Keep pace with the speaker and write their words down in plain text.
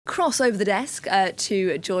cross over the desk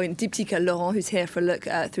to join Diptyka Laurent, who's here for a look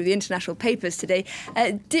through the international papers today.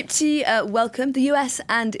 Dipty, welcome. The US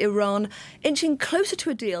and Iran inching closer to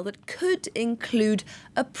a deal that could include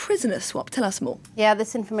a prisoner swap. Tell us more. Yeah,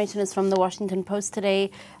 this information is from the Washington Post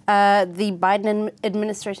today. The Biden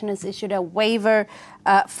administration has issued a waiver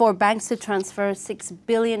for banks to transfer $6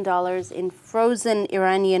 billion in frozen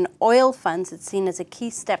Iranian oil funds. It's seen as a key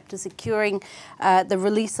step to securing the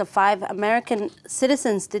release of 5 American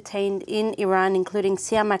citizens detained in Iran, including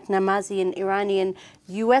Siamak Namazi, an Iranian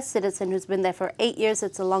U.S. citizen who's been there for 8 years.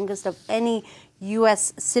 It's the longest of any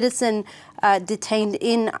U.S. citizen detained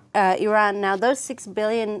in Iran. Now, those $6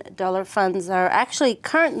 billion funds are actually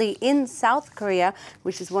currently in South Korea,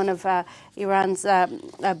 which is one of Iran's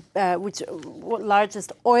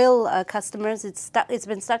largest oil customers. It's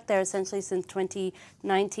been stuck there essentially since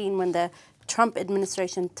 2019 when the Trump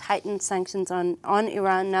administration tightened sanctions on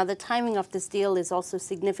Iran. Now, the timing of this deal is also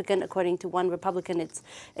significant. According to one Republican, it's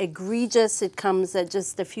egregious. It comes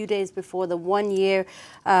just a few days before the 1 year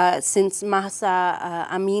since Mahsa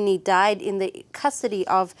Amini died in the custody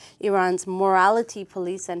of Iran's morality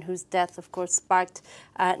police, and whose death, of course, sparked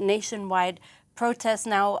nationwide protests.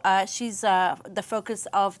 Now, she's the focus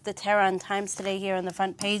of the Tehran Times today here on the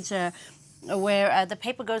front page, where the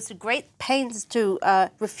paper goes to great pains to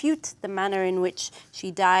refute the manner in which she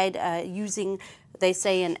died, using, they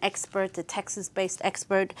say, an expert, a Texas-based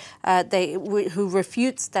expert, who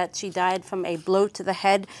refutes that she died from a blow to the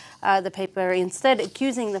head. The paper instead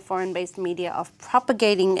accusing the foreign-based media of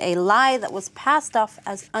propagating a lie that was passed off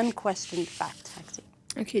as unquestioned fact.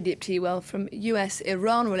 Okay, Dipty, well, from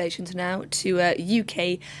US-Iran relations now to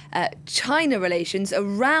UK-China relations. A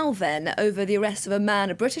row then over the arrest of a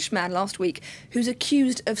British man last week, who's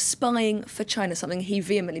accused of spying for China, something he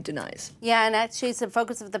vehemently denies. Yeah, and actually it's the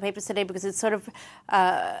focus of the papers today because it's sort of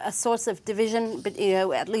a source of division, but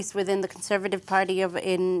at least within the Conservative Party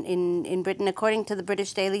in Britain. According to the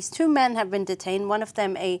British dailies, 2 men have been detained. One of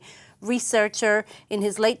them a researcher in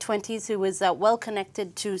his late 20s who was well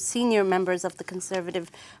connected to senior members of the Conservative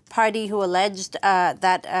Party who alleged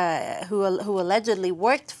who allegedly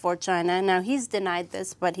worked for China. Now, he's denied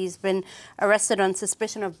this, but he's been arrested on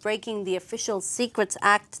suspicion of breaking the Official Secrets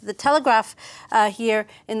Act. The Telegraph here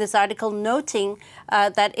in this article noting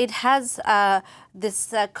that it has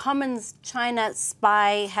this Commons China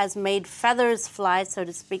spy has made feathers fly, so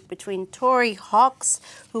to speak, between Tory hawks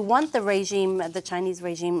who want the regime, the Chinese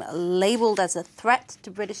regime, labelled as a threat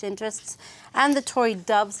to British interests, and the Tory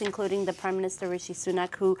doves, including the Prime Minister Rishi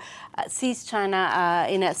Sunak, who sees China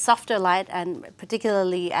in a softer light, and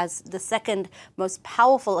particularly as the second most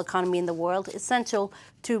powerful economy in the world, essential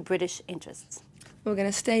to British interests. We're going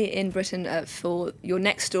to stay in Britain for your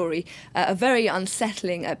next story, a very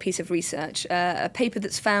unsettling piece of research, a paper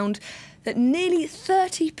that's found that nearly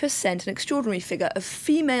 30%, an extraordinary figure, of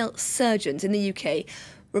female surgeons in the UK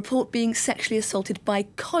report being sexually assaulted by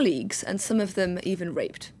colleagues, and some of them even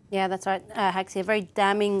raped. Yeah, that's right, Haxie. A very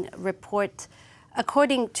damning report.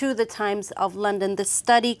 According to the Times of London, the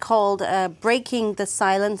study called Breaking the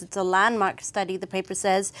Silence, it's a landmark study, the paper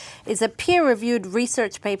says, is a peer-reviewed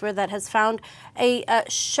research paper that has found a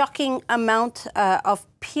shocking amount of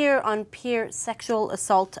peer-on-peer sexual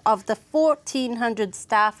assault. Of the 1,400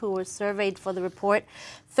 staff who were surveyed for the report,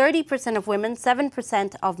 30% of women,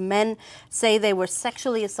 7% of men say they were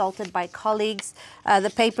sexually assaulted by colleagues.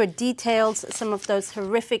 The paper details some of those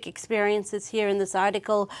horrific experiences here in this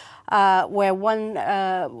article, where one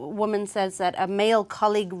woman says that a male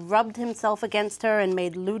colleague rubbed himself against her and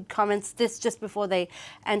made lewd comments, this just before they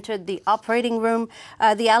entered the operating room.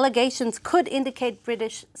 The allegations could indicate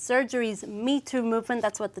British surgery's Me Too movement.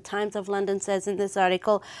 That's what the Times of London says in this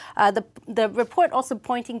article. The report also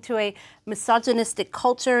pointing to a misogynistic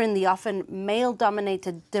culture in the often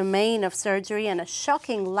male-dominated domain of surgery and a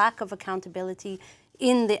shocking lack of accountability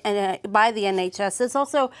by the NHS. There's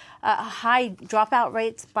also high dropout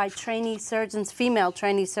rates by trainee surgeons, female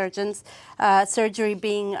trainee surgeons, surgery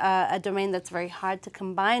being a domain that's very hard to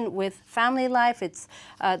combine with family life.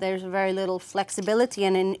 There's very little flexibility,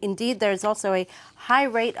 and indeed there's also a high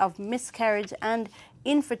rate of miscarriage and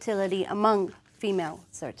infertility among female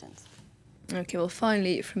surgeons. Okay, well,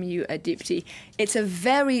 finally from you, Dipty, it's a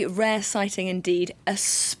very rare sighting indeed. A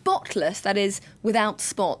spotless, that is, without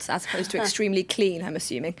spots, as opposed to extremely clean, I'm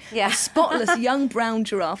assuming. Yeah. A spotless young brown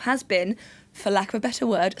giraffe has been, for lack of a better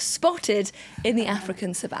word, spotted in the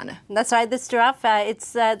African savannah. That's right. This giraffe,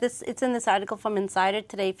 it's in this article from Insider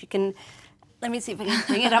today. If you can, let me see if I can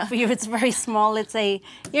bring it up for you. It's very small. Here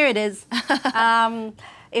it is.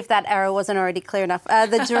 if that error wasn't already clear enough.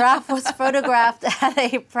 The giraffe was photographed at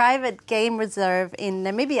a private game reserve in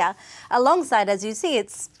Namibia, alongside, as you see,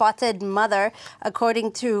 its spotted mother.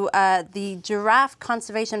 According to the Giraffe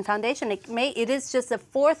Conservation Foundation, it is just the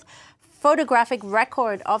fourth photographic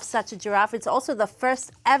record of such a giraffe. It's also the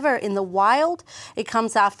first ever in the wild. It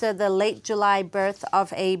comes after the late July birth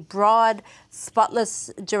of a broad,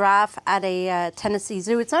 spotless giraffe at a Tennessee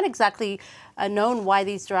zoo. It's not exactly known why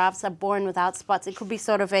these giraffes are born without spots. It could be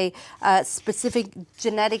sort of a specific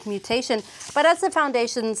genetic mutation. But as the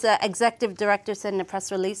Foundation's executive director said in a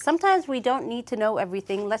press release, sometimes we don't need to know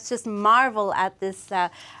everything. Let's just marvel at this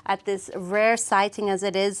rare sighting as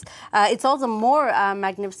it is. It's also more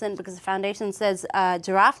magnificent because the Foundation says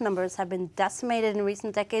giraffe numbers have been decimated in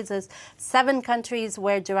recent decades. There's 7 countries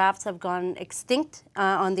where giraffes have gone extinct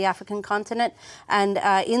on the African continent. And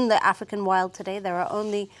in the African wild today, there are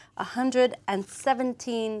only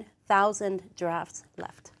 117,000 giraffes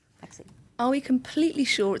left. Maxine. Are we completely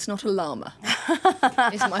sure it's not a llama?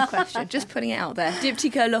 Is my question. Just putting it out there.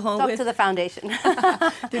 Diptyque Laurent Talk to the Foundation.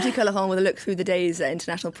 Diptyque Laurent with a look through the day's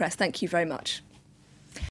international press. Thank you very much.